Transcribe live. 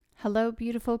Hello,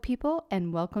 beautiful people,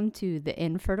 and welcome to the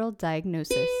Infertile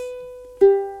Diagnosis.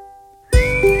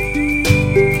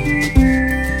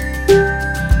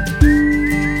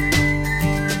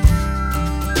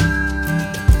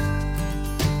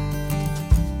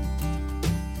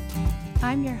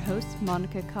 I'm your host,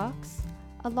 Monica Cox,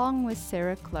 along with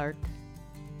Sarah Clark,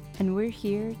 and we're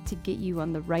here to get you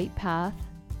on the right path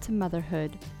to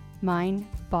motherhood, mind,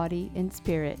 body, and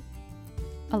spirit,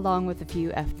 along with a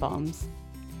few F-bombs.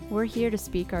 We're here to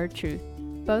speak our truth.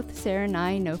 Both Sarah and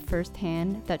I know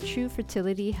firsthand that true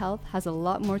fertility health has a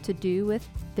lot more to do with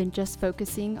than just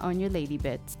focusing on your lady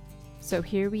bits. So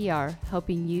here we are,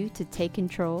 helping you to take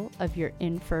control of your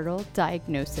infertile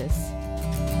diagnosis.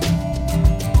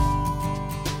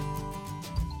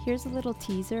 Here's a little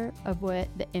teaser of what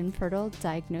the infertile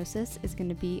diagnosis is going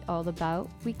to be all about.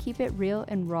 We keep it real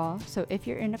and raw, so if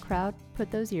you're in a crowd,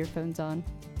 put those earphones on.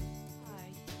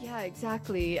 Yeah,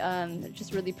 exactly. It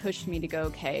just really pushed me to go,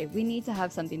 okay, we need to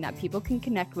have something that people can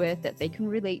connect with, that they can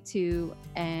relate to,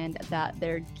 and that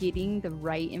they're getting the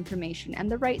right information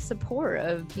and the right support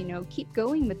of, keep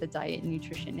going with the diet and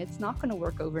nutrition. It's not going to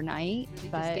work overnight,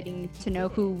 but just getting to know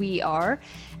who we are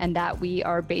and that we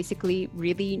are basically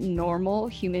really normal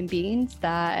human beings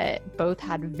that both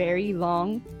had very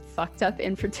long fucked up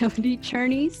infertility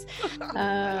journeys.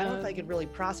 I don't know if I could really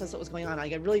process what was going on. I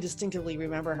could really distinctively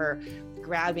remember her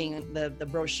grabbing the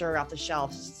brochure off the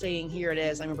shelf, saying, here it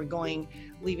is. I remember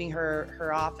leaving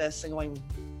her office and going,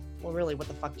 well, really, what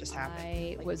the fuck just happened?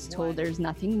 I was told there's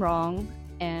nothing wrong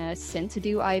and sent to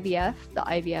do IVF. The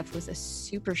IVF was a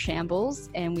super shambles,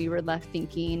 and we were left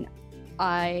thinking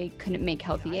I couldn't make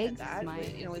healthy eggs.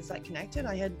 Is that connected?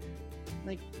 I had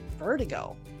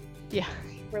vertigo. Yeah.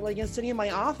 We're sitting in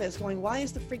my office going, why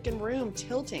is the freaking room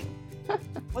tilting?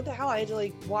 What the hell? I had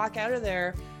to walk out of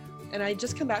there, and I had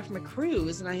just come back from a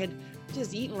cruise, and I had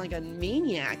just eaten like a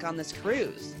maniac on this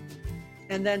cruise.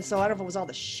 And then, so I don't know if it was all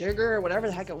the sugar or whatever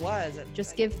the heck it was.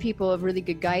 Give people a really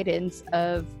good guidance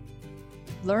of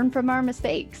learn from our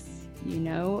mistakes. We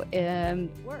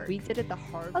did it the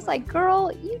hard way. I was like,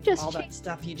 girl, you just all that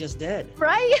stuff you just did,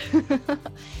 right?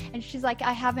 And she's like,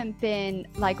 I haven't been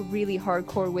really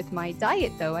hardcore with my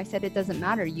diet though. I said, it doesn't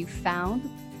matter. You found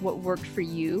what worked for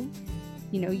you.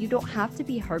 You don't have to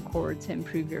be hardcore to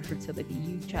improve your fertility.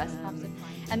 You just have to.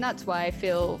 And that's why I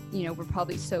feel, we're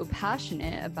probably so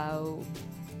passionate about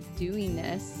doing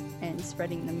this and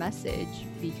spreading the message,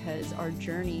 because our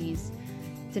journeys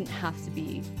didn't have to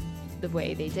be the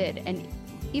way they did. And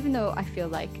even though I feel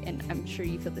like, and I'm sure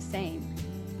you feel the same,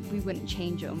 we wouldn't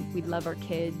change them. We love our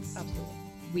kids. Absolutely.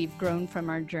 We've grown from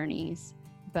our journeys.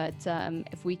 But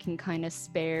if we can kind of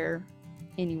spare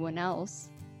anyone else,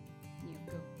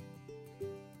 go.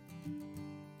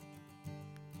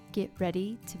 Get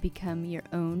ready to become your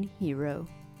own hero.